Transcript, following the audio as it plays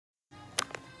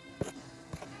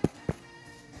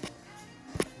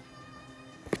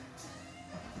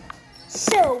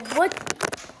So what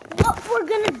we're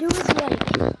gonna do is like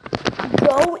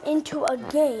go into a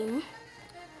game.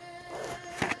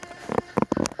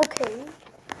 Okay,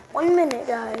 1 minute,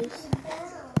 guys.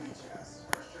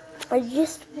 I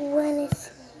just want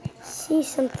to see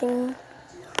something.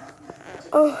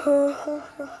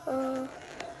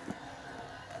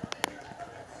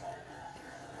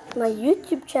 My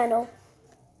YouTube channel.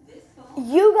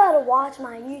 You gotta watch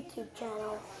my YouTube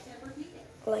channel.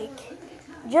 Like,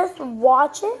 just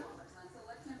watch it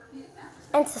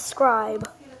and subscribe.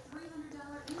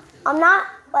 I'm not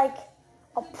like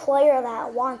a player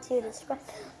that wants you to subscribe.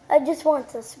 I just want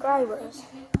subscribers.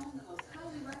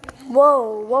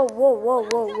 Whoa, whoa, whoa, whoa,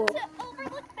 whoa, whoa.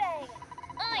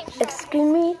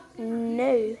 Excuse me?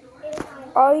 No.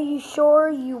 Are you sure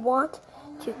you want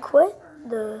to quit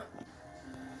the...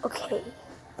 Okay.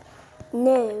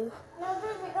 No.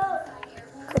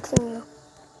 Continue.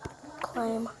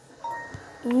 Climb.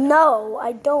 No,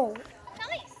 I don't.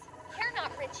 Nice. You're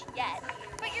not rich yet,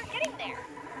 but you're getting there.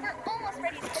 We're almost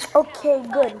ready to Okay,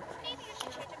 good. maybe you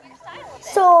should change up your style a bit.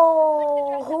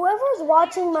 So, whoever's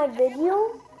watching my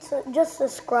video, just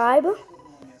subscribe.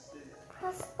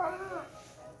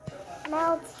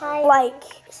 Like,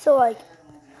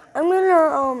 I'm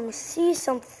gonna see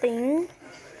something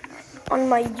on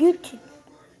my YouTube.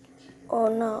 Oh,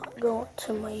 not go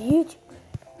to my YouTube.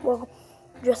 Well,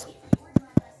 just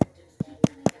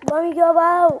let me go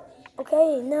out.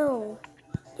 Okay, no.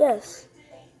 Yes.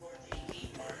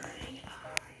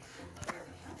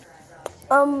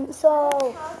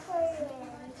 So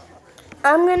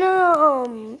I'm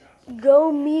gonna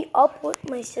go meet up with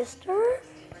my sister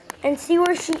and see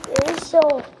where she is,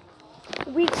 so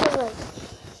we can like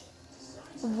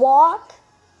walk.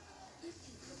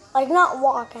 Like not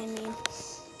walk, I mean.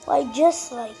 Like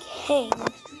just like hang.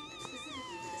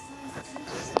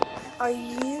 Are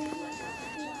you?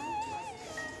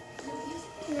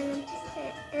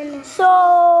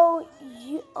 So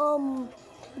you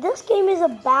this game is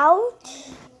about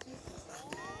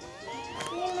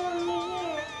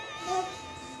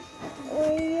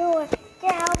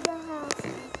Get out of the house.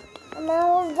 I'm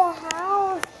out of the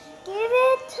house. Give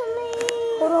it to me.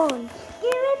 hold on.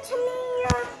 Give it to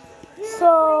me.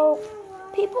 So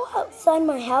people outside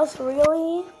my house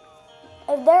really,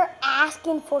 if they're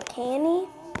asking for candy,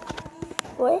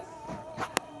 what?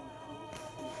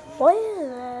 What is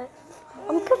that?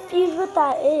 I'm confused what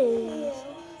that is.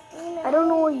 I don't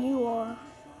know where you are.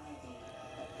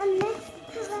 I'm next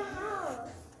to the house.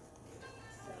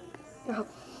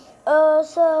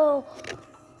 So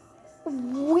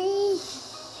we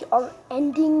are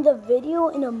ending the video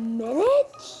in a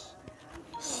minute.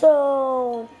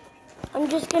 So I'm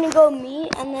just gonna go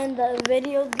meet, and then the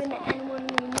video's gonna end when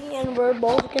we meet, and we're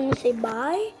both gonna say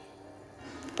bye.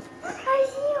 I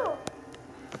see you.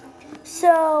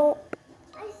 So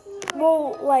I see you.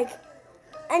 we'll like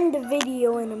end the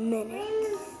video in a minute.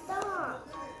 Raymond, stop.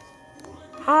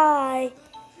 Hi.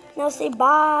 Now say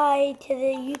bye to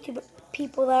the YouTube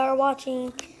people that are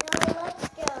watching. Now let's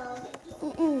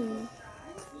go.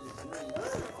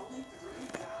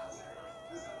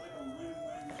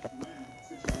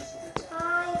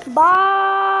 Hi.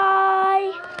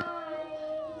 Bye.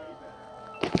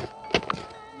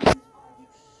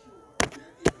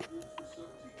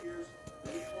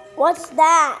 What's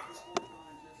that?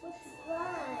 What's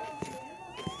that?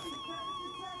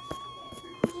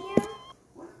 Here?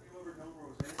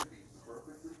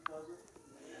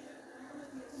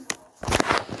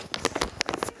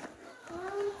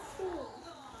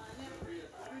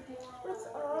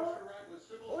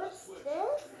 What's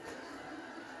this?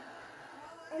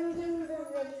 I'm doing the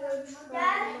video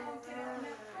Dad?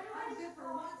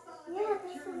 Yeah,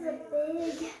 this is a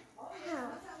big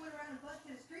house.